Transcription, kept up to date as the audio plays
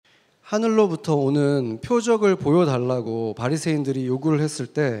하늘로부터 오는 표적을 보여달라고 바리새인들이 요구를 했을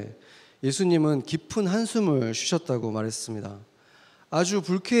때 예수님은 깊은 한숨을 쉬셨다고 말했습니다. 아주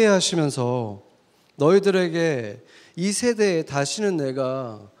불쾌해하시면서 너희들에게 이 세대에 다시는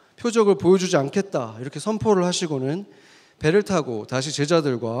내가 표적을 보여주지 않겠다 이렇게 선포를 하시고는 배를 타고 다시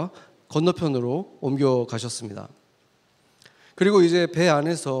제자들과 건너편으로 옮겨가셨습니다. 그리고 이제 배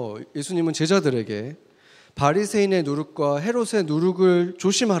안에서 예수님은 제자들에게 바리새인의 누룩과 헤롯의 누룩을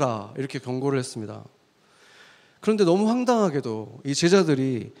조심하라 이렇게 경고를 했습니다. 그런데 너무 황당하게도 이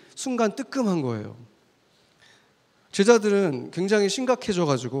제자들이 순간 뜨끔한 거예요. 제자들은 굉장히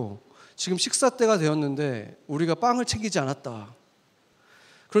심각해져가지고 지금 식사 때가 되었는데 우리가 빵을 챙기지 않았다.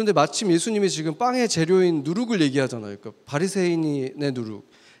 그런데 마침 예수님이 지금 빵의 재료인 누룩을 얘기하잖아요. 그러니까 바리새인의 누룩,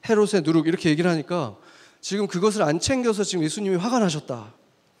 헤롯의 누룩 이렇게 얘기를 하니까 지금 그것을 안 챙겨서 지금 예수님이 화가 나셨다.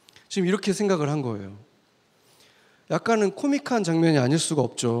 지금 이렇게 생각을 한 거예요. 약간은 코믹한 장면이 아닐 수가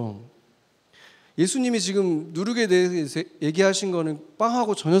없죠. 예수님이 지금 누룩에 대해서 얘기하신 거는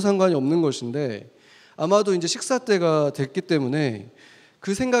빵하고 전혀 상관이 없는 것인데 아마도 이제 식사 때가 됐기 때문에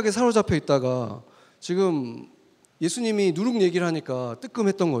그 생각에 사로잡혀 있다가 지금 예수님이 누룩 얘기를 하니까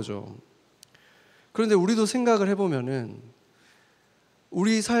뜨끔했던 거죠. 그런데 우리도 생각을 해보면은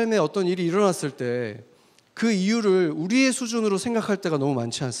우리 삶에 어떤 일이 일어났을 때 그 이유를 우리의 수준으로 생각할 때가 너무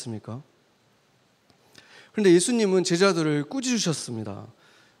많지 않습니까? 그런데 예수님은 제자들을 꾸짖으셨습니다.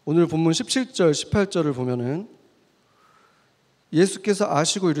 오늘 본문 17절, 18절을 보면은 예수께서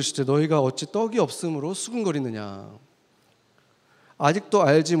아시고 이르시되 너희가 어찌 떡이 없으므로 수군거리느냐 아직도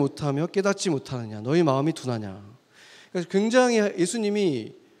알지 못하며 깨닫지 못하느냐 너희 마음이 둔하냐. 그래서 굉장히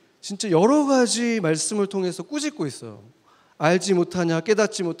예수님이 진짜 여러 가지 말씀을 통해서 꾸짖고 있어요. 알지 못하냐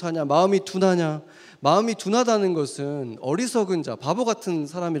깨닫지 못하냐 마음이 둔하냐. 마음이 둔하다는 것은 어리석은 자, 바보 같은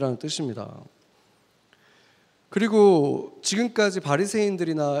사람이라는 뜻입니다. 그리고 지금까지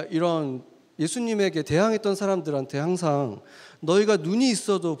바리새인들이나 이런 예수님에게 대항했던 사람들한테 항상 너희가 눈이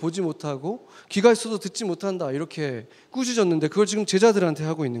있어도 보지 못하고 귀가 있어도 듣지 못한다 이렇게 꾸짖었는데 그걸 지금 제자들한테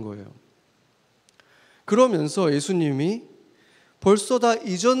하고 있는 거예요. 그러면서 예수님이 벌써 다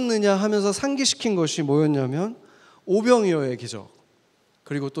잊었느냐 하면서 상기시킨 것이 뭐였냐면 오병이어의 기적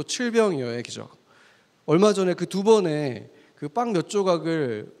그리고 또 칠병이어의 기적. 얼마 전에 그 두 번에 그 빵 몇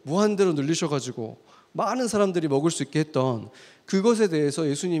조각을 무한대로 늘리셔가지고 많은 사람들이 먹을 수 있게 했던 그것에 대해서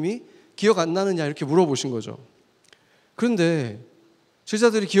예수님이 기억 안 나느냐 이렇게 물어보신 거죠. 그런데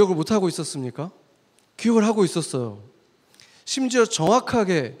제자들이 기억을 못하고 있었습니까? 기억을 하고 있었어요. 심지어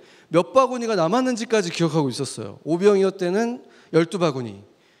정확하게 몇 바구니가 남았는지까지 기억하고 있었어요. 5병이어 때는 12바구니,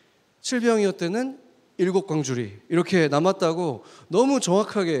 7병이어 때는 7광주리 이렇게 남았다고 너무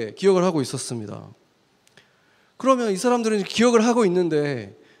정확하게 기억을 하고 있었습니다. 그러면 이 사람들은 기억을 하고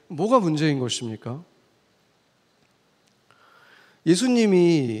있는데 뭐가 문제인 것입니까?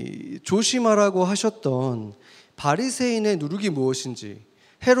 예수님이 조심하라고 하셨던 바리새인의 누룩이 무엇인지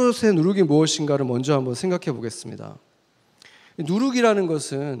헤롯의 누룩이 무엇인가를 먼저 한번 생각해 보겠습니다. 누룩이라는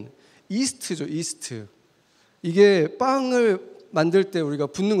것은 이스트죠. 이스트. 이게 빵을 만들 때 우리가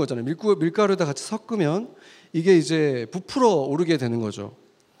붓는 거잖아요. 밀가루에다 같이 섞으면 이게 이제 부풀어 오르게 되는 거죠.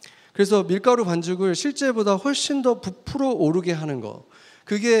 그래서 밀가루 반죽을 실제보다 훨씬 더 부풀어 오르게 하는 거.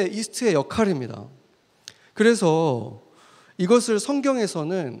 그게 이스트의 역할입니다. 그래서 이것을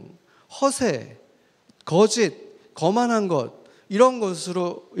성경에서는 허세, 거짓, 거만한 것 이런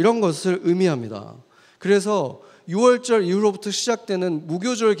것을 의미합니다. 그래서 6월절 이후로부터 시작되는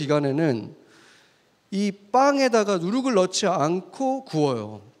무교절 기간에는 이 빵에다가 누룩을 넣지 않고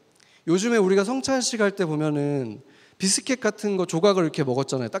구워요. 요즘에 우리가 성찬식 할 때 보면은 비스켓 같은 거 조각을 이렇게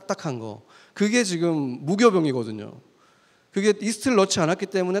먹었잖아요. 딱딱한 거. 그게 지금 무교병이거든요. 그게 이스트를 넣지 않았기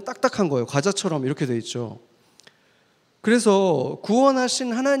때문에 딱딱한 거예요. 과자처럼 이렇게 돼 있죠. 그래서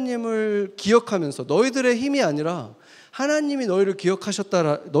구원하신 하나님을 기억하면서 너희들의 힘이 아니라 하나님이 너희를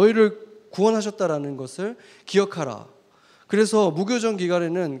구원하셨다라는 것을 기억하라. 그래서 무교정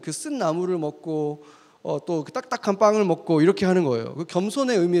기간에는 그 쓴 나물을 먹고 또 그 딱딱한 빵을 먹고 이렇게 하는 거예요. 그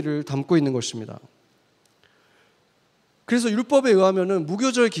겸손의 의미를 담고 있는 것입니다. 그래서 율법에 의하면은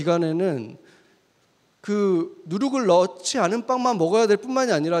무교절 기간에는 그 누룩을 넣지 않은 빵만 먹어야 될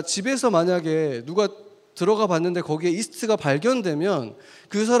뿐만이 아니라 집에서 만약에 누가 들어가 봤는데 거기에 이스트가 발견되면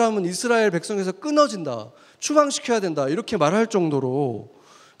그 사람은 이스라엘 백성에서 끊어진다, 추방시켜야 된다 이렇게 말할 정도로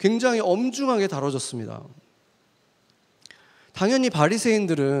굉장히 엄중하게 다뤄졌습니다. 당연히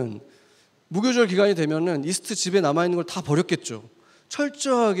바리새인들은 무교절 기간이 되면은 이스트 집에 남아있는 걸 다 버렸겠죠.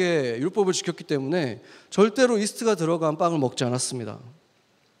 철저하게 율법을 지켰기 때문에 절대로 이스트가 들어간 빵을 먹지 않았습니다.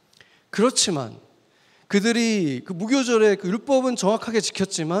 그렇지만 그들이 그 무교절에 그 율법은 정확하게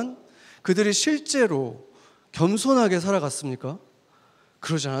지켰지만 그들이 실제로 겸손하게 살아갔습니까?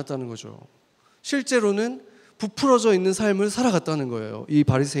 그러지 않았다는 거죠. 실제로는 부풀어져 있는 삶을 살아갔다는 거예요. 이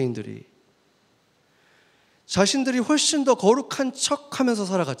바리새인들이. 자신들이 훨씬 더 거룩한 척하면서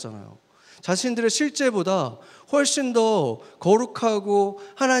살아갔잖아요. 자신들의 실제보다 훨씬 더 거룩하고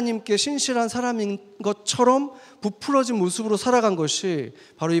하나님께 신실한 사람인 것처럼 부풀어진 모습으로 살아간 것이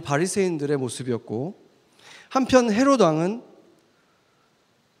바로 이 바리새인들의 모습이었고, 한편 헤롯 왕은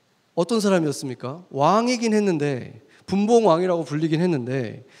어떤 사람이었습니까? 왕이긴 했는데, 분봉 왕이라고 불리긴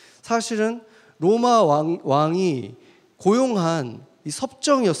했는데, 사실은 로마 왕이 고용한 이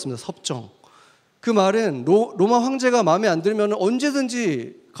섭정이었습니다. 섭정. 그 말은 로마 황제가 마음에 안 들면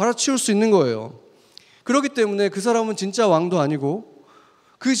언제든지 갈아치울 수 있는 거예요. 그렇기 때문에 그 사람은 진짜 왕도 아니고,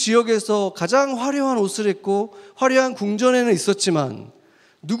 그 지역에서 가장 화려한 옷을 입고 화려한 궁전에는 있었지만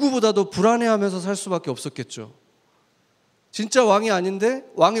누구보다도 불안해하면서 살 수밖에 없었겠죠. 진짜 왕이 아닌데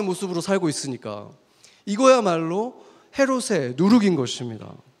왕의 모습으로 살고 있으니까. 이거야말로 헤롯의 누룩인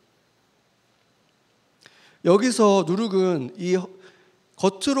것입니다. 여기서 누룩은 이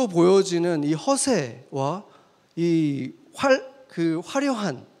겉으로 보여지는 이 허세와 이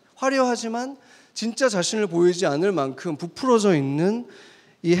화려하지만 진짜 자신을 보이지 않을 만큼 부풀어져 있는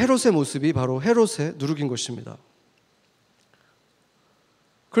이 헤롯의 모습이 바로 헤롯의 누룩인 것입니다.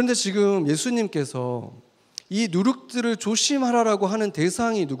 그런데 지금 예수님께서 이 누룩들을 조심하라고 하는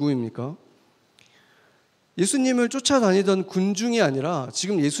대상이 누구입니까? 예수님을 쫓아다니던 군중이 아니라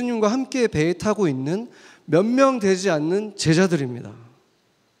지금 예수님과 함께 배에 타고 있는 몇 명 되지 않는 제자들입니다.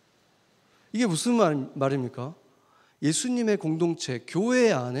 이게 무슨 말입니까? 예수님의 공동체,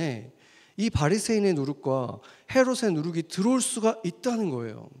 교회 안에 이 바리새인의 누룩과 헤롯의 누룩이 들어올 수가 있다는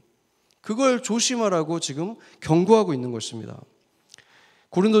거예요. 그걸 조심하라고 지금 경고하고 있는 것입니다.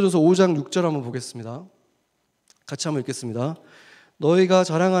 고린도전서 5장 6절 한번 보겠습니다. 같이 한번 읽겠습니다. 너희가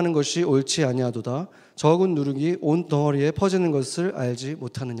자랑하는 것이 옳지 아니하도다. 적은 누룩이 온 덩어리에 퍼지는 것을 알지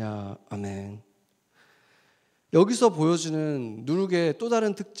못하느냐. 아멘. 여기서 보여주는 누룩의 또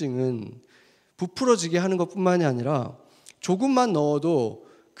다른 특징은 부풀어지게 하는 것뿐만이 아니라 조금만 넣어도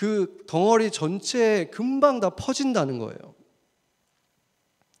그 덩어리 전체에 금방 다 퍼진다는 거예요.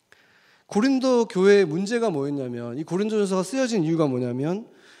 고린도 교회의 문제가 뭐였냐면, 이 고린도전서가 쓰여진 이유가 뭐냐면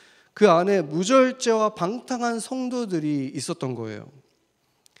그 안에 무절제와 방탕한 성도들이 있었던 거예요.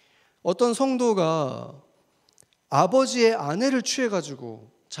 어떤 성도가 아버지의 아내를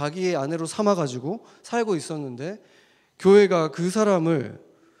취해가지고 자기의 아내로 삼아가지고 살고 있었는데, 교회가 그 사람을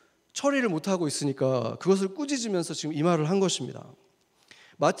처리를 못하고 있으니까 그것을 꾸짖으면서 지금 이 말을 한 것입니다.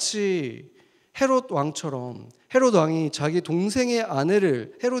 마치 헤롯 왕처럼 헤롯 왕이 자기 동생의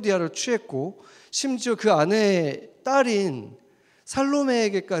아내를, 헤로디아를 취했고 심지어 그 아내의 딸인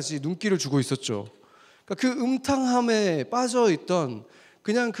살로메에게까지 눈길을 주고 있었죠. 그러니까 그 음탕함에 빠져있던,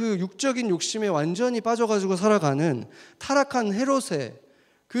 그냥 그 육적인 욕심에 완전히 빠져가지고 살아가는 타락한 헤롯의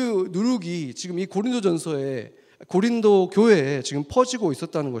그 누룩이 지금 이 고린도 교회에 지금 퍼지고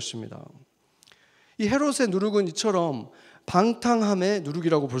있었다는 것입니다. 이 헤롯의 누룩은 이처럼 방탕함의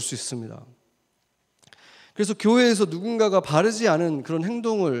누룩이라고 볼 수 있습니다. 그래서 교회에서 누군가가 바르지 않은 그런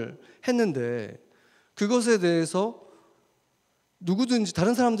행동을 했는데 그것에 대해서 누구든지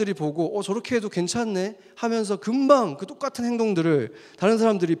다른 사람들이 보고 저렇게 해도 괜찮네 하면서 금방 그 똑같은 행동들을 다른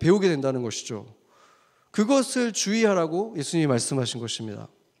사람들이 배우게 된다는 것이죠. 그것을 주의하라고 예수님이 말씀하신 것입니다.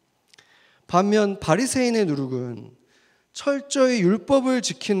 반면 바리새인의 누룩은 철저히 율법을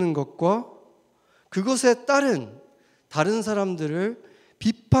지키는 것과 그것에 따른 다른 사람들을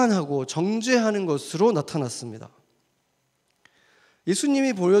비판하고 정죄하는 것으로 나타났습니다.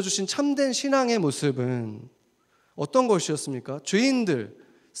 예수님이 보여주신 참된 신앙의 모습은 어떤 것이었습니까? 죄인들,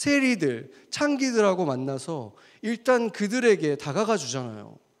 세리들, 창기들하고 만나서 일단 그들에게 다가가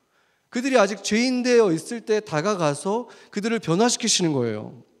주잖아요. 그들이 아직 죄인 되어 있을 때 다가가서 그들을 변화시키시는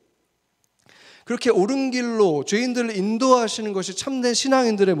거예요. 그렇게 옳은 길로 죄인들을 인도하시는 것이 참된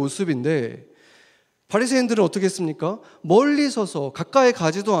신앙인들의 모습인데, 바리새인들은 어떻게 했습니까? 멀리 서서 가까이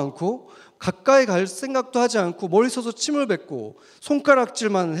가지도 않고 가까이 갈 생각도 하지 않고 멀리 서서 침을 뱉고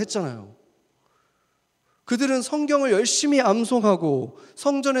손가락질만 했잖아요. 그들은 성경을 열심히 암송하고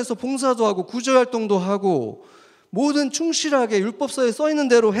성전에서 봉사도 하고 구제활동도 하고 모든 충실하게 율법서에 써있는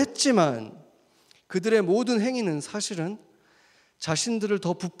대로 했지만 그들의 모든 행위는 사실은 자신들을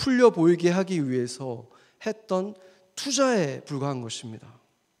더 부풀려 보이게 하기 위해서 했던 투자에 불과한 것입니다.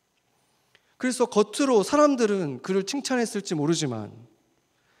 그래서 겉으로 사람들은 그를 칭찬했을지 모르지만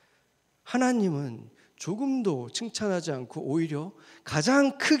하나님은 조금도 칭찬하지 않고 오히려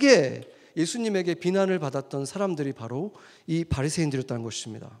가장 크게 예수님에게 비난을 받았던 사람들이 바로 이 바리새인들이었다는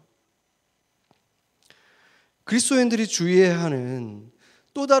것입니다. 그리스도인들이 주의해야 하는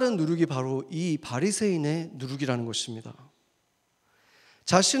또 다른 누룩이 바로 이 바리새인의 누룩이라는 것입니다.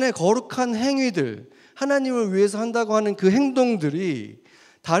 자신의 거룩한 행위들, 하나님을 위해서 한다고 하는 그 행동들이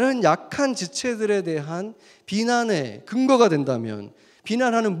다른 약한 지체들에 대한 비난의 근거가 된다면,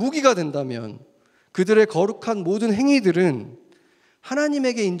 비난하는 무기가 된다면 그들의 거룩한 모든 행위들은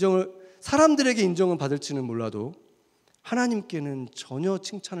하나님에게 사람들에게 인정을 받을지는 몰라도 하나님께는 전혀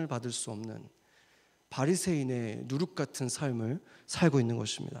칭찬을 받을 수 없는 바리새인의 누룩 같은 삶을 살고 있는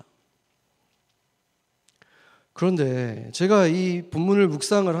것입니다. 그런데 제가 이 본문을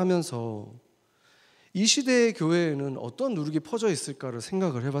묵상을 하면서 이 시대의 교회에는 어떤 누룩이 퍼져 있을까를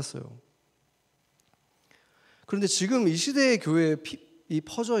생각을 해봤어요. 그런데 지금 이 시대의 교회에 이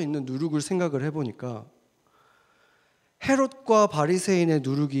퍼져 있는 누룩을 생각을 해보니까 헤롯과 바리새인의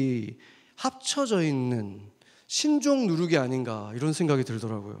누룩이 합쳐져 있는 신종 누룩이 아닌가, 이런 생각이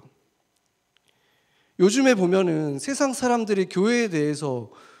들더라고요. 요즘에 보면은 세상 사람들이 교회에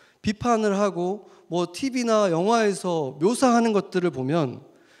대해서 비판을 하고 TV나 영화에서 묘사하는 것들을 보면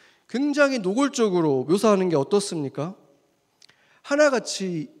굉장히 노골적으로 묘사하는 게 어떻습니까?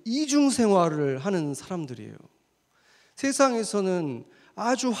 하나같이 이중생활을 하는 사람들이에요. 세상에서는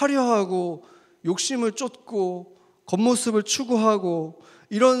아주 화려하고 욕심을 쫓고 겉모습을 추구하고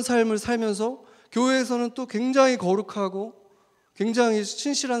이런 삶을 살면서 교회에서는 또 굉장히 거룩하고 굉장히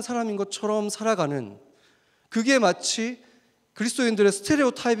신실한 사람인 것처럼 살아가는, 그게 마치 그리스도인들의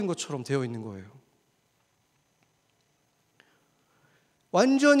스테레오타입인 것처럼 되어 있는 거예요.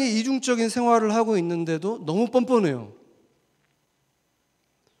 완전히 이중적인 생활을 하고 있는데도 너무 뻔뻔해요.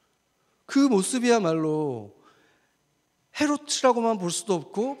 그 모습이야말로 헤롯이라고만 볼 수도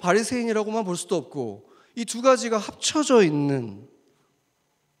없고 바리새인이라고만 볼 수도 없고, 이 두 가지가 합쳐져 있는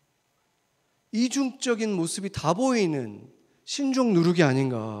이중적인 모습이 다 보이는 신종 누룩이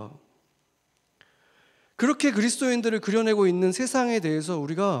아닌가. 그렇게 그리스도인들을 그려내고 있는 세상에 대해서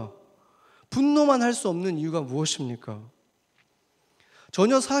우리가 분노만 할 수 없는 이유가 무엇입니까?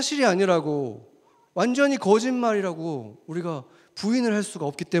 전혀 사실이 아니라고, 완전히 거짓말이라고 우리가 부인을 할 수가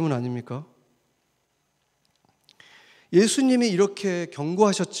없기 때문 아닙니까? 예수님이 이렇게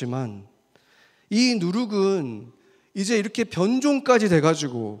경고하셨지만 이 누룩은 이제 이렇게 변종까지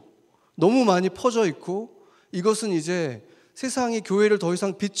돼가지고 너무 많이 퍼져 있고, 이것은 이제 세상이 교회를 더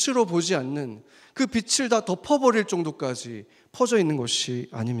이상 빛으로 보지 않는, 그 빛을 다 덮어버릴 정도까지 퍼져 있는 것이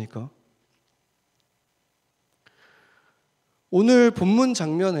아닙니까? 오늘 본문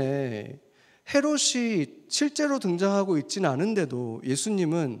장면에 헤롯이 실제로 등장하고 있지는 않은데도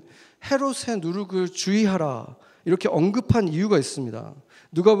예수님은 헤롯의 누룩을 주의하라 이렇게 언급한 이유가 있습니다.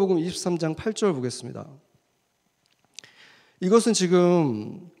 누가복음 23장 8절 보겠습니다. 이것은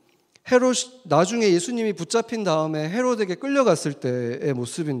지금 헤롯, 나중에 예수님이 붙잡힌 다음에 헤롯에게 끌려갔을 때의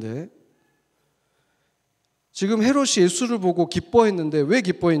모습인데, 지금 헤롯이 예수를 보고 기뻐했는데 왜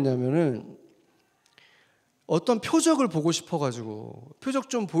기뻐했냐면은 어떤 표적을 보고 싶어가지고, 표적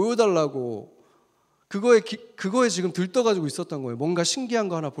좀 보여달라고 그거에 지금 들떠가지고 있었던 거예요. 뭔가 신기한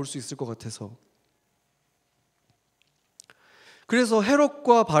거 하나 볼 수 있을 것 같아서. 그래서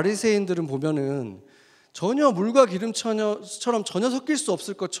헤롯과 바리새인들은 보면은 전혀 물과 기름처럼 전혀 섞일 수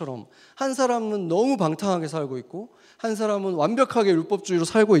없을 것처럼, 한 사람은 너무 방탕하게 살고 있고 한 사람은 완벽하게 율법주의로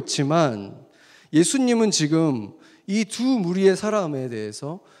살고 있지만, 예수님은 지금 이 두 무리의 사람에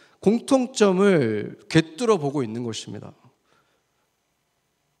대해서 공통점을 꿰뚫어 보고 있는 것입니다.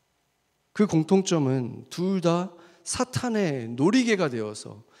 그 공통점은 둘 다 사탄의 놀이개가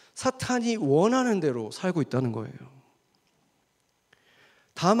되어서 사탄이 원하는 대로 살고 있다는 거예요.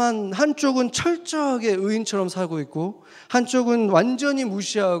 다만 한쪽은 철저하게 의인처럼 살고 있고 한쪽은 완전히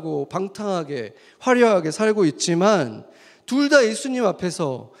무시하고 방탕하게 화려하게 살고 있지만, 둘 다 예수님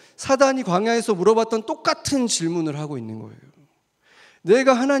앞에서 사단이 광야에서 물어봤던 똑같은 질문을 하고 있는 거예요.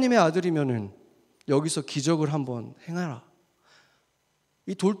 내가 하나님의 아들이면은 여기서 기적을 한번 행하라.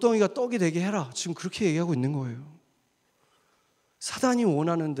 이 돌덩이가 떡이 되게 해라. 지금 그렇게 얘기하고 있는 거예요. 사단이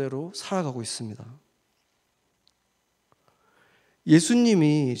원하는 대로 살아가고 있습니다.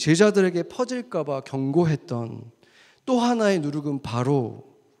 예수님이 제자들에게 퍼질까 봐 경고했던 또 하나의 누룩은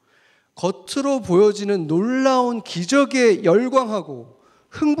바로 겉으로 보여지는 놀라운 기적에 열광하고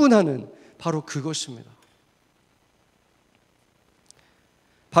흥분하는 바로 그것입니다.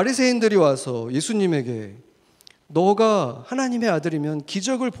 바리새인들이 와서 예수님에게 너가 하나님의 아들이면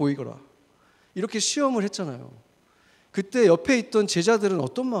기적을 보이거라 이렇게 시험을 했잖아요. 그때 옆에 있던 제자들은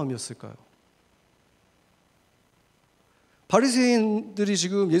어떤 마음이었을까요? 바리새인들이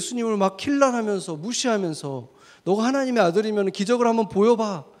지금 예수님을 막 킬난하면서 무시하면서 너가 하나님의 아들이면 기적을 한번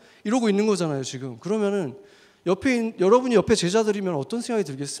보여봐 이러고 있는 거잖아요 지금. 그러면은 여러분이 옆에 제자들이면 어떤 생각이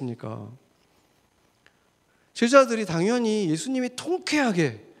들겠습니까? 제자들이 당연히 예수님이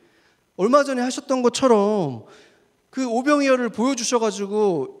통쾌하게 얼마 전에 하셨던 것처럼 그 오병이어를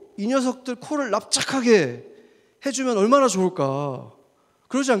보여주셔가지고 이 녀석들 코를 납작하게 해주면 얼마나 좋을까.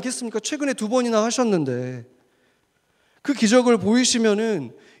 그러지 않겠습니까? 최근에 2번이나 하셨는데 그 기적을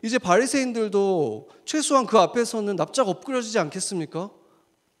보이시면은 이제 바리새인들도 최소한 그 앞에서는 납작 엎그려지지 않겠습니까?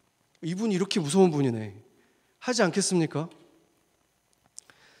 이분이 이렇게 무서운 분이네 하지 않겠습니까?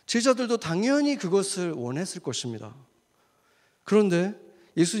 제자들도 당연히 그것을 원했을 것입니다. 그런데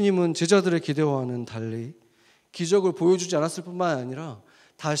예수님은 제자들의 기대와는 달리 기적을 보여주지 않았을 뿐만 아니라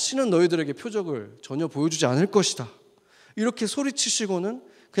다시는 너희들에게 표적을 전혀 보여주지 않을 것이다, 이렇게 소리치시고는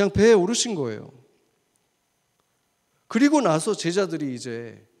그냥 배에 오르신 거예요. 그리고 나서 제자들이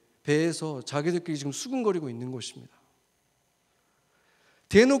이제 배에서 자기들끼리 지금 수군거리고 있는 것입니다.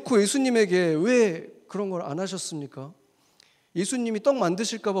 대놓고 예수님에게 왜 그런 걸 안 하셨습니까? 예수님이 떡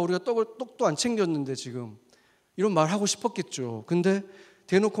만드실까 봐 우리가 떡도 안 챙겼는데 지금 이런 말 하고 싶었겠죠. 근데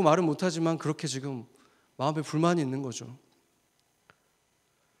대놓고 말은 못하지만 그렇게 지금 마음에 불만이 있는 거죠.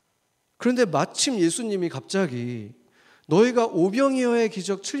 그런데 마침 예수님이 갑자기 너희가 5병이어의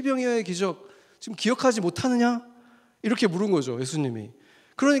기적, 7병이어의 기적 지금 기억하지 못하느냐? 이렇게 물은 거죠, 예수님이.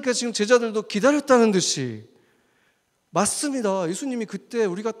 그러니까 지금 제자들도 기다렸다는 듯이, 맞습니다. 예수님이 그때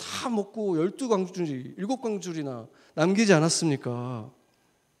우리가 다 먹고 12광주리, 7광주리나 남기지 않았습니까?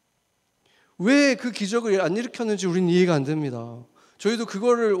 왜 그 기적을 안 일으켰는지 우리는 이해가 안 됩니다. 저희도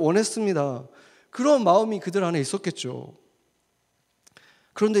그거를 원했습니다. 그런 마음이 그들 안에 있었겠죠.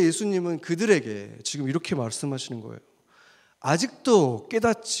 그런데 예수님은 그들에게 지금 이렇게 말씀하시는 거예요. 아직도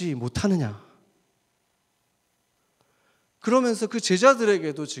깨닫지 못하느냐? 그러면서 그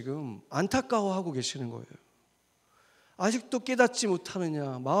제자들에게도 지금 안타까워하고 계시는 거예요. 아직도 깨닫지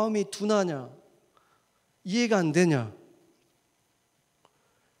못하느냐? 마음이 둔하냐? 이해가 안 되냐?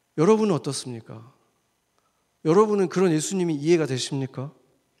 여러분은 어떻습니까? 여러분은 그런 예수님이 이해가 되십니까?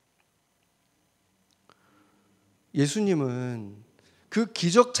 예수님은 그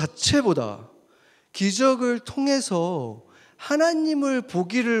기적 자체보다 기적을 통해서 하나님을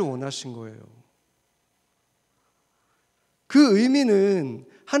보기를 원하신 거예요. 그 의미는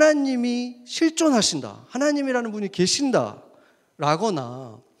하나님이 실존하신다, 하나님이라는 분이 계신다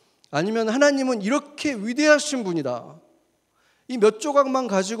라거나 아니면 하나님은 이렇게 위대하신 분이다, 이 몇 조각만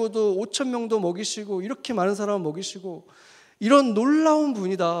가지고도 5,000명도 먹이시고 이렇게 많은 사람을 먹이시고 이런 놀라운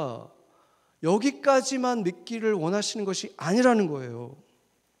분이다, 여기까지만 믿기를 원하시는 것이 아니라는 거예요.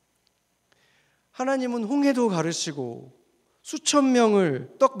 하나님은 홍해도 가르시고 수천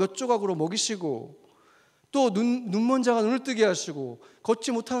명을 떡 몇 조각으로 먹이시고 또 눈먼 자가 눈을 뜨게 하시고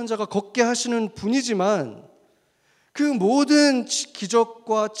걷지 못하는 자가 걷게 하시는 분이지만 그 모든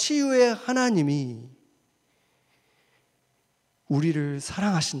기적과 치유의 하나님이 우리를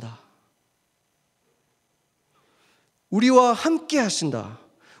사랑하신다, 우리와 함께 하신다,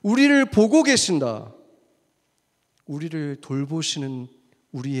 우리를 보고 계신다, 우리를 돌보시는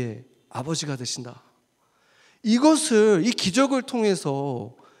우리의 아버지가 되신다, 이것을, 이 기적을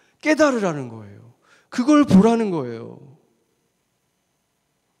통해서 깨달으라는 거예요. 그걸 보라는 거예요.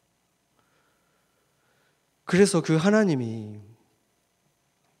 그래서 그 하나님이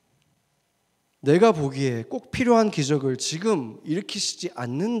내가 보기에 꼭 필요한 기적을 지금 일으키시지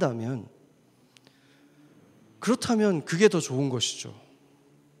않는다면, 그렇다면 그게 더 좋은 것이죠.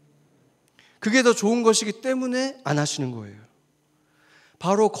 그게 더 좋은 것이기 때문에 안 하시는 거예요.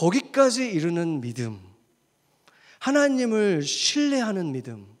 바로 거기까지 이르는 믿음, 하나님을 신뢰하는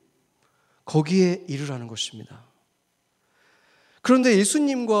믿음, 거기에 이르라는 것입니다. 그런데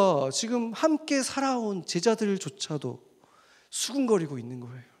예수님과 지금 함께 살아온 제자들조차도 수군거리고 있는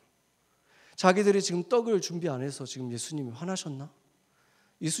거예요. 자기들이 지금 떡을 준비 안 해서 지금 예수님이 화나셨나?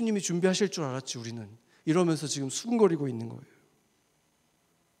 예수님이 준비하실 줄 알았지 우리는, 이러면서 지금 수군거리고 있는 거예요.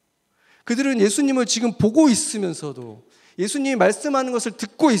 그들은 예수님을 지금 보고 있으면서도, 예수님이 말씀하는 것을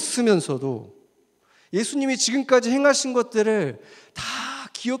듣고 있으면서도 예수님이 지금까지 행하신 것들을 다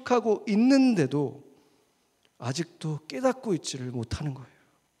기억하고 있는데도 아직도 깨닫고 있지를 못하는 거예요.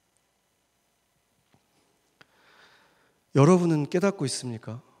 여러분은 깨닫고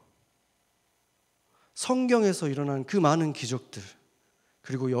있습니까? 성경에서 일어난 그 많은 기적들,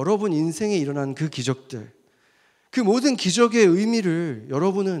 그리고 여러분 인생에 일어난 그 기적들, 그 모든 기적의 의미를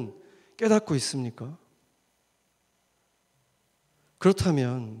여러분은 깨닫고 있습니까?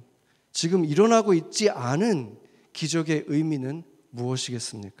 그렇다면 지금 일어나고 있지 않은 기적의 의미는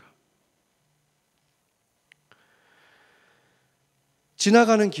무엇이겠습니까?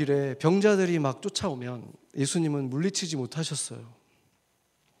 지나가는 길에 병자들이 막 쫓아오면 예수님은 물리치지 못하셨어요.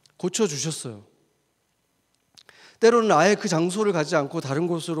 고쳐주셨어요. 때로는 아예 그 장소를 가지 않고 다른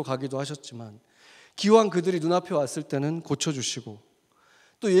곳으로 가기도 하셨지만 기왕 그들이 눈앞에 왔을 때는 고쳐주시고,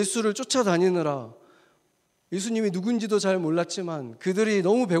 또 예수를 쫓아다니느라 예수님이 누군지도 잘 몰랐지만 그들이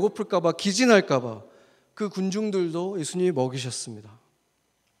너무 배고플까 봐, 기진할까 봐 그 군중들도 예수님이 먹이셨습니다.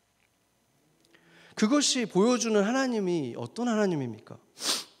 그것이 보여주는 하나님이 어떤 하나님입니까?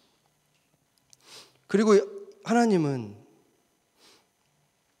 그리고 하나님은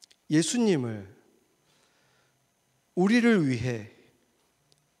예수님을 우리를 위해,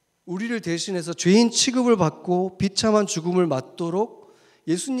 우리를 대신해서 죄인 취급을 받고 비참한 죽음을 맞도록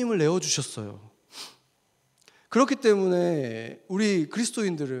예수님을 내어주셨어요. 그렇기 때문에 우리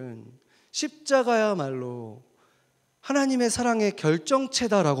그리스도인들은 십자가야말로 하나님의 사랑의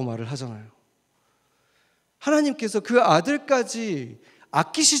결정체다라고 말을 하잖아요. 하나님께서 그 아들까지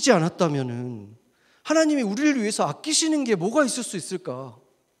아끼시지 않았다면은 하나님이 우리를 위해서 아끼시는 게 뭐가 있을 수 있을까?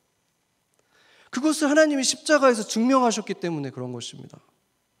 그것을 하나님이 십자가에서 증명하셨기 때문에 그런 것입니다.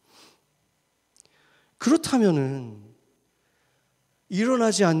 그렇다면은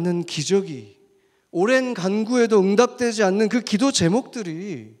일어나지 않는 기적이, 오랜 간구에도 응답되지 않는 그 기도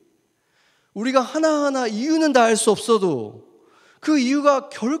제목들이 우리가 하나하나 이유는 다 알 수 없어도 그 이유가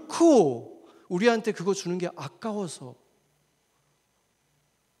결코 우리한테 그거 주는 게 아까워서,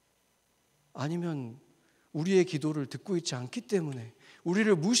 아니면 우리의 기도를 듣고 있지 않기 때문에,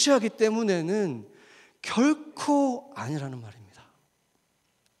 우리를 무시하기 때문에는 결코 아니라는 말입니다.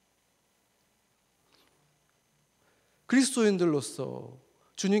 그리스도인들로서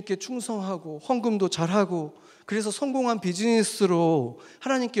주님께 충성하고 헌금도 잘하고 그래서 성공한 비즈니스로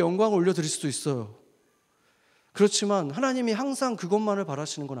하나님께 영광을 올려드릴 수도 있어요. 그렇지만 하나님이 항상 그것만을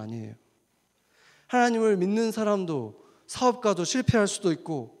바라시는 건 아니에요. 하나님을 믿는 사람도, 사업가도 실패할 수도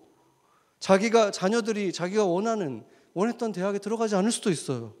있고, 자녀들이 자기가 원했던 대학에 들어가지 않을 수도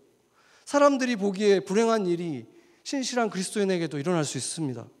있어요. 사람들이 보기에 불행한 일이 신실한 그리스도인에게도 일어날 수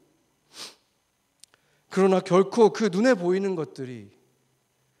있습니다. 그러나 결코 그 눈에 보이는 것들이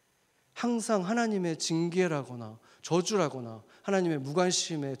항상 하나님의 징계라거나 저주라거나 하나님의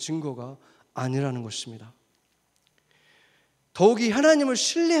무관심의 증거가 아니라는 것입니다. 더욱이 하나님을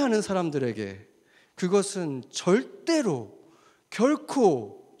신뢰하는 사람들에게 그것은 절대로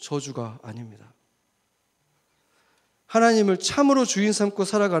결코 저주가 아닙니다. 하나님을 참으로 주인 삼고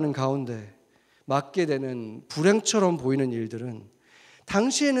살아가는 가운데 맞게 되는 불행처럼 보이는 일들은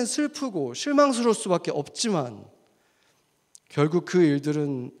당시에는 슬프고 실망스러울 수밖에 없지만 결국 그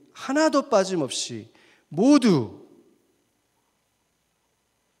일들은 하나도 빠짐없이 모두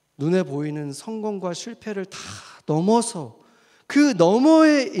눈에 보이는 성공과 실패를 다 넘어서 그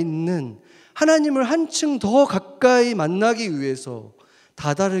너머에 있는 하나님을 한층 더 가까이 만나기 위해서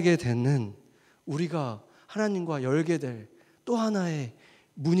다다르게 되는 우리가 하나님과 열게 될 또 하나의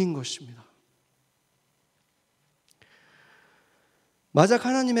문인 것입니다. 만약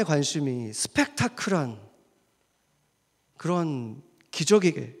하나님의 관심이 스펙타클한 그런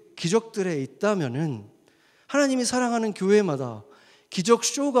기적들에 있다면은 하나님이 사랑하는 교회마다 기적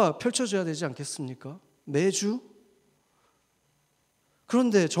쇼가 펼쳐져야 되지 않겠습니까? 매주?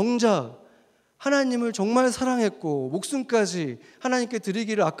 그런데 정작 하나님을 정말 사랑했고 목숨까지 하나님께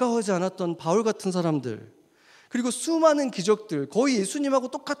드리기를 아까워하지 않았던 바울 같은 사람들, 그리고 수많은 기적들, 거의 예수님하고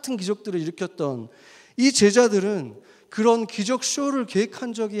똑같은 기적들을 일으켰던 이 제자들은 그런 기적 쇼를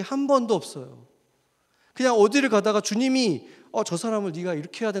계획한 적이 한 번도 없어요. 그냥 어디를 가다가 주님이 저 사람을 네가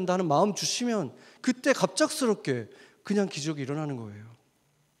이렇게 해야 된다는 마음 주시면 그때 갑작스럽게 그냥 기적이 일어나는 거예요.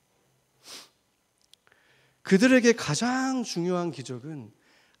 그들에게 가장 중요한 기적은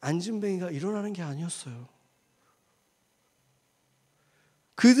안진뱅이가 일어나는 게 아니었어요.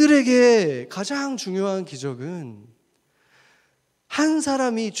 그들에게 가장 중요한 기적은 한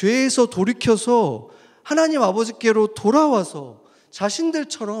사람이 죄에서 돌이켜서 하나님 아버지께로 돌아와서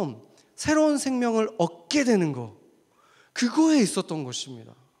자신들처럼 새로운 생명을 얻게 되는 것, 그거에 있었던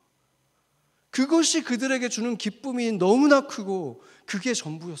것입니다. 그것이 그들에게 주는 기쁨이 너무나 크고 그게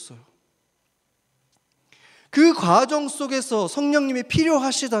전부였어요. 그 과정 속에서 성령님이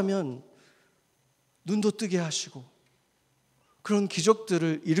필요하시다면 눈도 뜨게 하시고 그런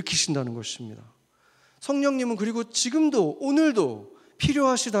기적들을 일으키신다는 것입니다. 성령님은 그리고 지금도 오늘도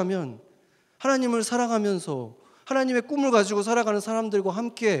필요하시다면 하나님을 사랑하면서 하나님의 꿈을 가지고 살아가는 사람들과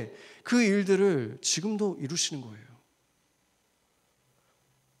함께 그 일들을 지금도 이루시는 거예요.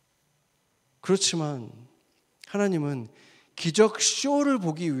 그렇지만 하나님은 기적 쇼를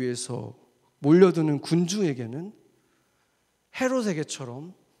보기 위해서 몰려드는 군중에게는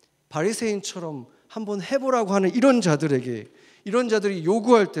헤롯에게처럼 바리새인처럼 한번 해보라고 하는 이런 자들이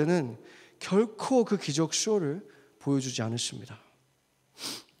요구할 때는 결코 그 기적 쇼를 보여주지 않으십니다.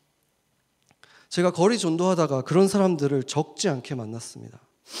 제가 거리 전도하다가 그런 사람들을 적지 않게 만났습니다.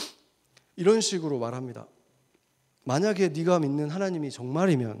 이런 식으로 말합니다. 만약에 네가 믿는 하나님이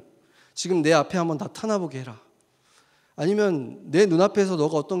정말이면 지금 내 앞에 한번 나타나 보게 해라. 아니면 내 눈앞에서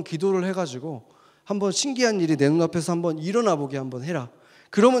너가 어떤 기도를 해가지고 한번 신기한 일이 내 눈앞에서 한번 일어나 보게 한번 해라.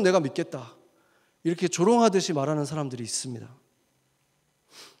 그러면 내가 믿겠다. 이렇게 조롱하듯이 말하는 사람들이 있습니다.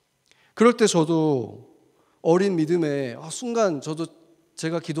 그럴 때 저도 어린 믿음에 순간 저도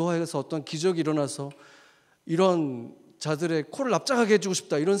제가 기도해서 어떤 기적이 일어나서 이런 자들의 코를 납작하게 해주고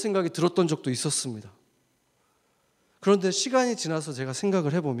싶다, 이런 생각이 들었던 적도 있었습니다. 그런데 시간이 지나서 제가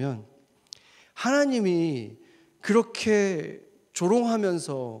생각을 해보면 하나님이 그렇게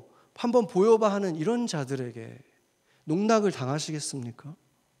조롱하면서 한번 보여봐 하는 이런 자들에게 농락을 당하시겠습니까?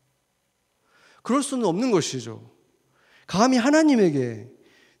 그럴 수는 없는 것이죠. 감히 하나님에게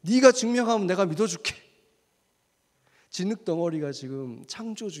네가 증명하면 내가 믿어줄게, 진흙덩어리가 지금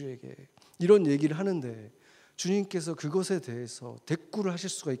창조주에게 이런 얘기를 하는데 주님께서 그것에 대해서 대꾸를 하실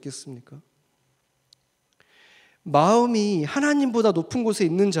수가 있겠습니까? 마음이 하나님보다 높은 곳에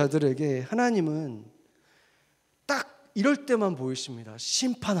있는 자들에게 하나님은 딱 이럴 때만 보이십니다.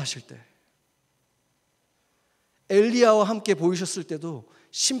 심판하실 때. 엘리야와 함께 보이셨을 때도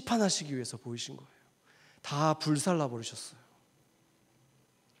심판하시기 위해서 보이신 거예요. 다 불살라 버리셨어요.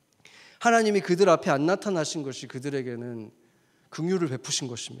 하나님이 그들 앞에 안 나타나신 것이 그들에게는 긍휼을 베푸신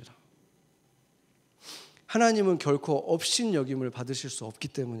것입니다. 하나님은 결코 업신여김을 받으실 수 없기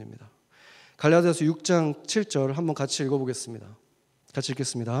때문입니다. 갈라디아서 6장 7절 한번 같이 읽어보겠습니다. 같이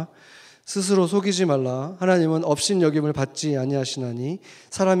읽겠습니다. 스스로 속이지 말라. 하나님은 업신여김을 받지 아니하시나니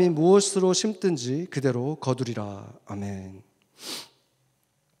사람이 무엇으로 심든지 그대로 거두리라. 아멘.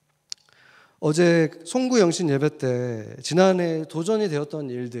 어제 송구영신 예배 때 지난해 도전이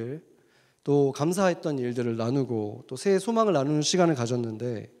되었던 일들, 또 감사했던 일들을 나누고 또 새해 소망을 나누는 시간을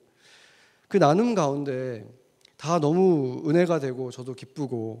가졌는데, 그 나눔 가운데 다 너무 은혜가 되고 저도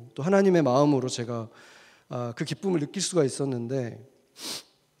기쁘고 또 하나님의 마음으로 제가 그 기쁨을 느낄 수가 있었는데,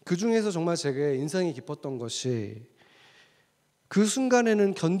 그 중에서 정말 제게 인상이 깊었던 것이 그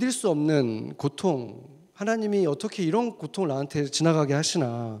순간에는 견딜 수 없는 고통, 하나님이 어떻게 이런 고통을 나한테 지나가게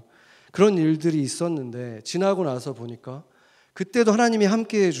하시나, 그런 일들이 있었는데 지나고 나서 보니까 그때도 하나님이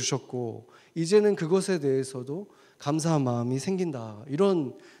함께해 주셨고 이제는 그것에 대해서도 감사한 마음이 생긴다,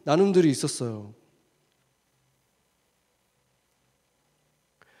 이런 나눔들이 있었어요.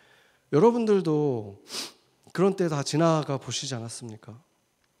 여러분들도 그런 때 다 지나가 보시지 않았습니까?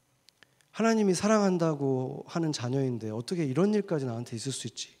 하나님이 사랑한다고 하는 자녀인데 어떻게 이런 일까지 나한테 있을 수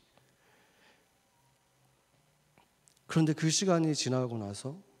있지? 그런데 그 시간이 지나고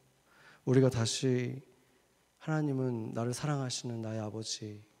나서 우리가 다시 하나님은 나를 사랑하시는 나의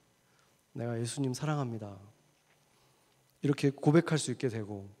아버지, 내가 예수님 사랑합니다, 이렇게 고백할 수 있게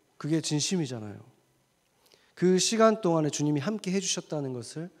되고, 그게 진심이잖아요. 그 시간 동안에 주님이 함께 해주셨다는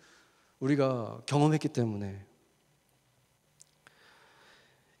것을 우리가 경험했기 때문에.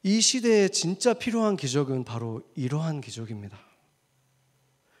 이 시대에 진짜 필요한 기적은 바로 이러한 기적입니다.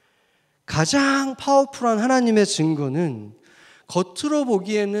 가장 파워풀한 하나님의 증거는 겉으로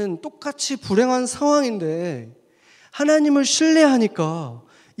보기에는 똑같이 불행한 상황인데 하나님을 신뢰하니까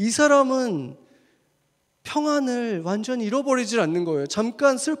이 사람은 평안을 완전히 잃어버리질 않는 거예요.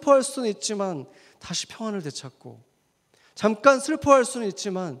 잠깐 슬퍼할 수는 있지만 다시 평안을 되찾고, 잠깐 슬퍼할 수는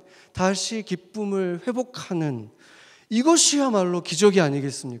있지만 다시 기쁨을 회복하는, 이것이야말로 기적이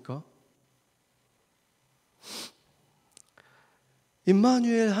아니겠습니까?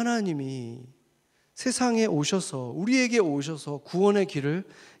 임마누엘 하나님이 세상에 오셔서, 우리에게 오셔서 구원의 길을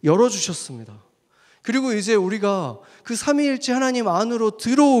열어주셨습니다. 그리고 이제 우리가 그 삼위일체 하나님 안으로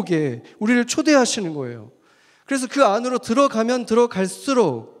들어오게 우리를 초대하시는 거예요. 그래서 그 안으로 들어가면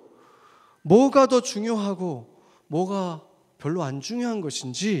들어갈수록 뭐가 더 중요하고 뭐가 별로 안 중요한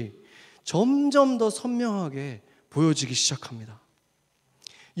것인지 점점 더 선명하게 보여지기 시작합니다.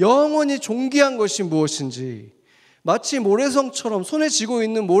 영원히 존귀한 것이 무엇인지, 마치 모래성처럼 손에 쥐고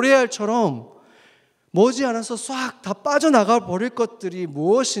있는 모래알처럼 머지않아서 싹 다 빠져나가 버릴 것들이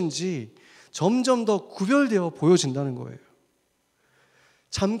무엇인지 점점 더 구별되어 보여진다는 거예요.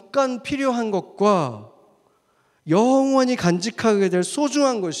 잠깐 필요한 것과 영원히 간직하게 될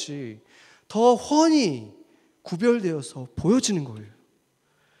소중한 것이 더 훤히 구별되어서 보여지는 거예요.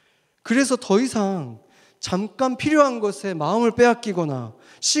 그래서 더 이상 잠깐 필요한 것에 마음을 빼앗기거나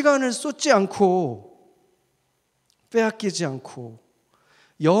시간을 쏟지 않고, 빼앗기지 않고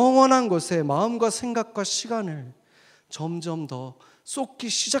영원한 것에 마음과 생각과 시간을 점점 더 쏟기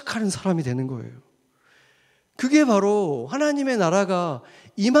시작하는 사람이 되는 거예요. 그게 바로 하나님의 나라가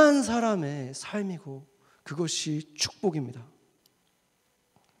임한 사람의 삶이고 그것이 축복입니다.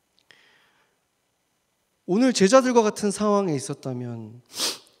 오늘 제자들과 같은 상황에 있었다면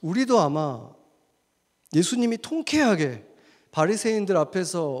우리도 아마 예수님이 통쾌하게 바리새인들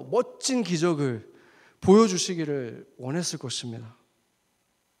앞에서 멋진 기적을 보여주시기를 원했을 것입니다.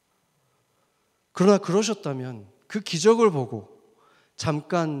 그러나 그러셨다면 그 기적을 보고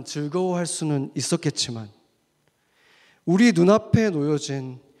잠깐 즐거워할 수는 있었겠지만 우리 눈앞에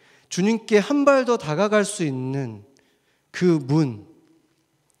놓여진 주님께 한 발 더 다가갈 수 있는 그 문,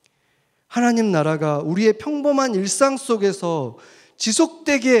 하나님 나라가 우리의 평범한 일상 속에서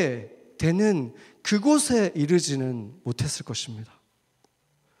지속되게 되는 그곳에 이르지는 못했을 것입니다.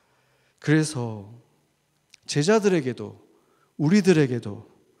 그래서 제자들에게도 우리들에게도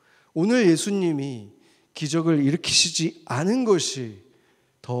오늘 예수님이 기적을 일으키시지 않은 것이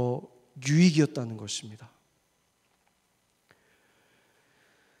더 유익이었다는 것입니다.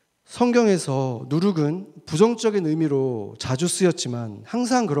 성경에서 누룩은 부정적인 의미로 자주 쓰였지만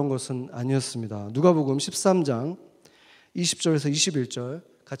항상 그런 것은 아니었습니다. 누가복음 13장 20절에서 21절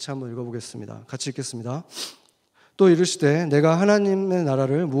같이 한번 읽어보겠습니다. 같이 읽겠습니다. 또 이르시되 내가 하나님의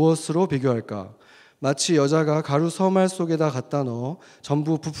나라를 무엇으로 비교할까? 마치 여자가 가루 서말 속에다 갖다 넣어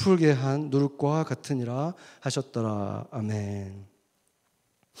전부 부풀게 한 누룩과 같으니라 하셨더라. 아멘.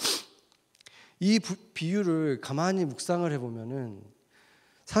 이 비유를 가만히 묵상을 해보면은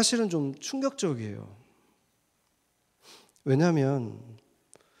사실은 좀 충격적이에요. 왜냐하면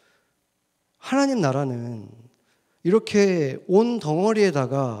하나님 나라는 이렇게 온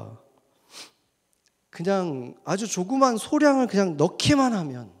덩어리에다가 그냥 아주 조그만 소량을 그냥 넣기만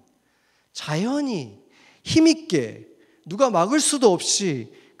하면 자연히 힘있게 누가 막을 수도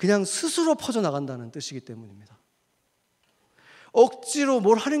없이 그냥 스스로 퍼져나간다는 뜻이기 때문입니다. 억지로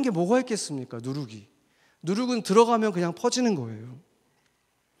뭘 하는 게 뭐가 있겠습니까? 누룩은 들어가면 그냥 퍼지는 거예요.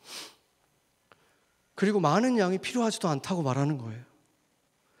 그리고 많은 양이 필요하지도 않다고 말하는 거예요.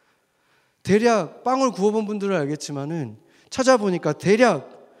 대략 빵을 구워본 분들은 알겠지만은 찾아보니까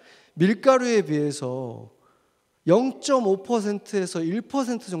대략 밀가루에 비해서 0.5%에서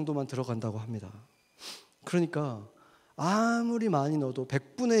 1% 정도만 들어간다고 합니다. 그러니까 아무리 많이 넣어도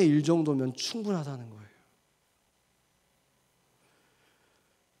 100분의 1 정도면 충분하다는 거예요.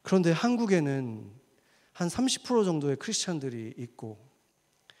 그런데 한국에는 한 30% 정도의 크리스찬들이 있고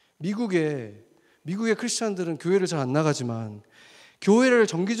미국의 크리스찬들은 교회를 잘 안 나가지만 교회를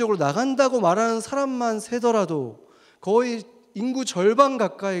정기적으로 나간다고 말하는 사람만 세더라도 거의 인구 절반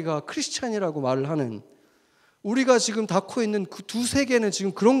가까이가 크리스찬이라고 말을 하는, 우리가 지금 닿고 있는 그 두세 개는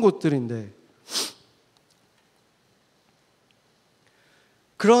지금 그런 곳들인데,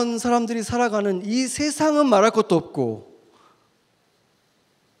 그런 사람들이 살아가는 이 세상은 말할 것도 없고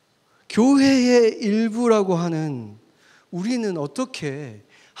교회의 일부라고 하는 우리는 어떻게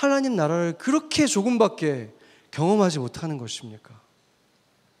하나님 나라를 그렇게 조금밖에 경험하지 못하는 것입니까?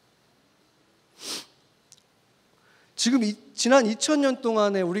 지금 지난 2000년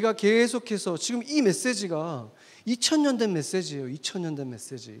동안에 우리가 계속해서 지금 이 메시지가 2000년 된 메시지예요. 2000년 된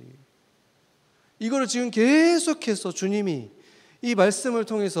메시지. 이거를 지금 계속해서 주님이 이 말씀을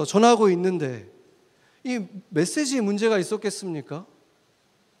통해서 전하고 있는데 이 메시지에 문제가 있었겠습니까?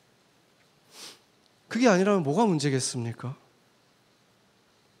 그게 아니라면 뭐가 문제겠습니까?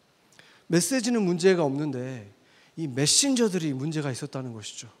 메시지는 문제가 없는데 이 메신저들이 문제가 있었다는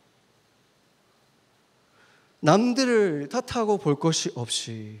것이죠. 남들을 탓하고 볼 것이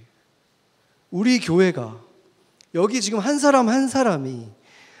없이 우리 교회가, 여기 지금 한 사람 한 사람이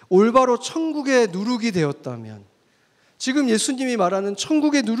올바로 천국의 누룩이 되었다면, 지금 예수님이 말하는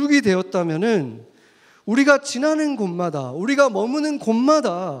천국의 누룩이 되었다면은 우리가 지나는 곳마다, 우리가 머무는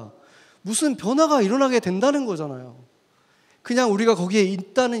곳마다 무슨 변화가 일어나게 된다는 거잖아요. 그냥 우리가 거기에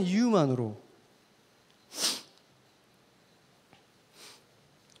있다는 이유만으로.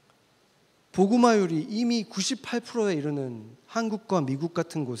 복음화율이 이미 98%에 이르는 한국과 미국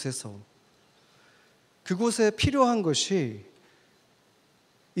같은 곳에서 그곳에 필요한 것이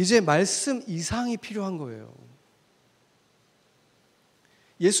이제 말씀 이상이 필요한 거예요.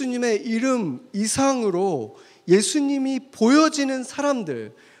 예수님의 이름 이상으로 예수님이 보여지는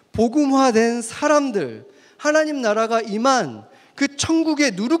사람들, 복음화된 사람들, 하나님 나라가 임한 그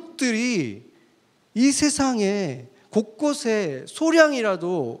천국의 누룩들이 이 세상에 곳곳에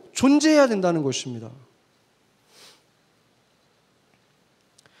소량이라도 존재해야 된다는 것입니다.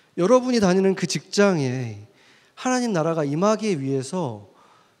 여러분이 다니는 그 직장에 하나님 나라가 임하기 위해서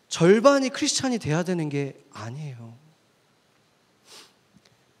절반이 크리스찬이 돼야 되는 게 아니에요.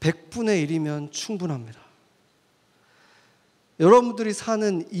 100분의 1이면 충분합니다. 여러분들이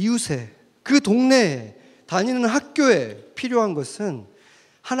사는 이웃에, 그 동네에, 다니는 학교에 필요한 것은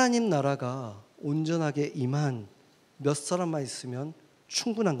하나님 나라가 온전하게 임한 몇 사람만 있으면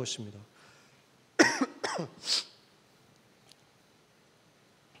충분한 것입니다.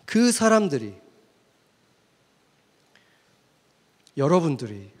 그 사람들이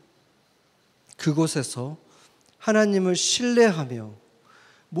여러분들이 그곳에서 하나님을 신뢰하며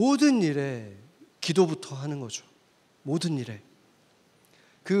모든 일에 기도부터 하는 거죠. 모든 일에.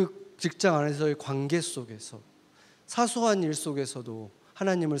 그 직장 안에서의 관계 속에서, 사소한 일 속에서도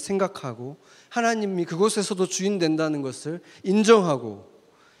하나님을 생각하고 하나님이 그곳에서도 주인 된다는 것을 인정하고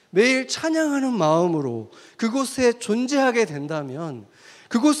매일 찬양하는 마음으로 그곳에 존재하게 된다면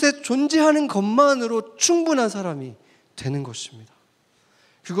그곳에 존재하는 것만으로 충분한 사람이 되는 것입니다.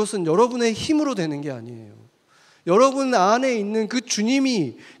 그것은 여러분의 힘으로 되는 게 아니에요. 여러분 안에 있는 그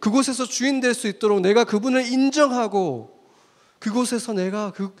주님이 그곳에서 주인 될 수 있도록 내가 그분을 인정하고 그곳에서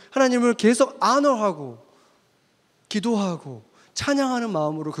내가 그 하나님을 계속 안어하고 기도하고 찬양하는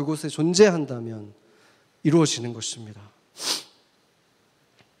마음으로 그곳에 존재한다면 이루어지는 것입니다.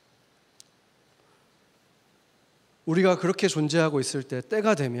 우리가 그렇게 존재하고 있을 때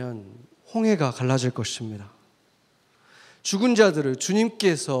때가 되면 홍해가 갈라질 것입니다. 죽은 자들을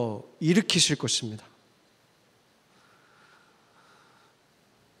주님께서 일으키실 것입니다.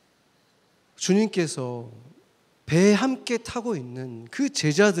 주님께서 배에 함께 타고 있는 그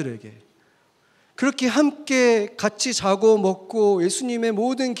제자들에게 그렇게 함께 같이 자고 먹고 예수님의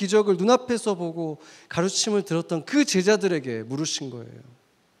모든 기적을 눈앞에서 보고 가르침을 들었던 그 제자들에게 물으신 거예요.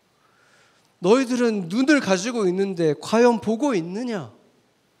 너희들은 눈을 가지고 있는데 과연 보고 있느냐?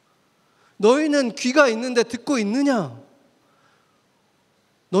 너희는 귀가 있는데 듣고 있느냐?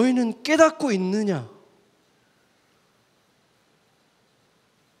 너희는 깨닫고 있느냐?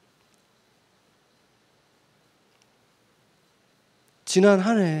 지난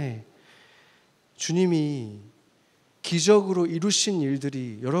한 해 주님이 기적으로 이루신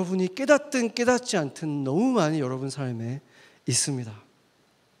일들이 여러분이 깨닫든 깨닫지 않든 너무 많이 여러분 삶에 있습니다.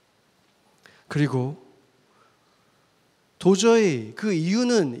 그리고 도저히 그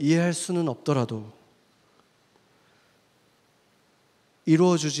이유는 이해할 수는 없더라도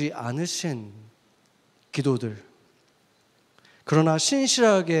이루어주지 않으신 기도들, 그러나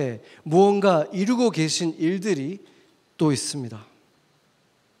신실하게 무언가 이루고 계신 일들이 또 있습니다.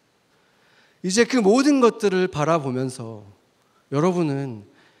 이제 그 모든 것들을 바라보면서 여러분은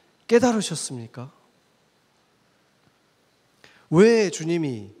깨달으셨습니까? 왜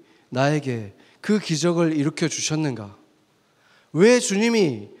주님이 나에게 그 기적을 일으켜 주셨는가? 왜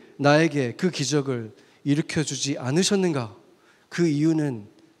주님이 나에게 그 기적을 일으켜 주지 않으셨는가? 그 이유는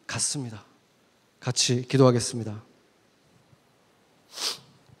같습니다. 같이 기도하겠습니다.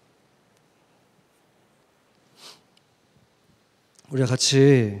 우리가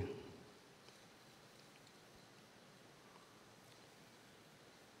같이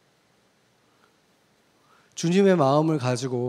주님의 마음을 가지고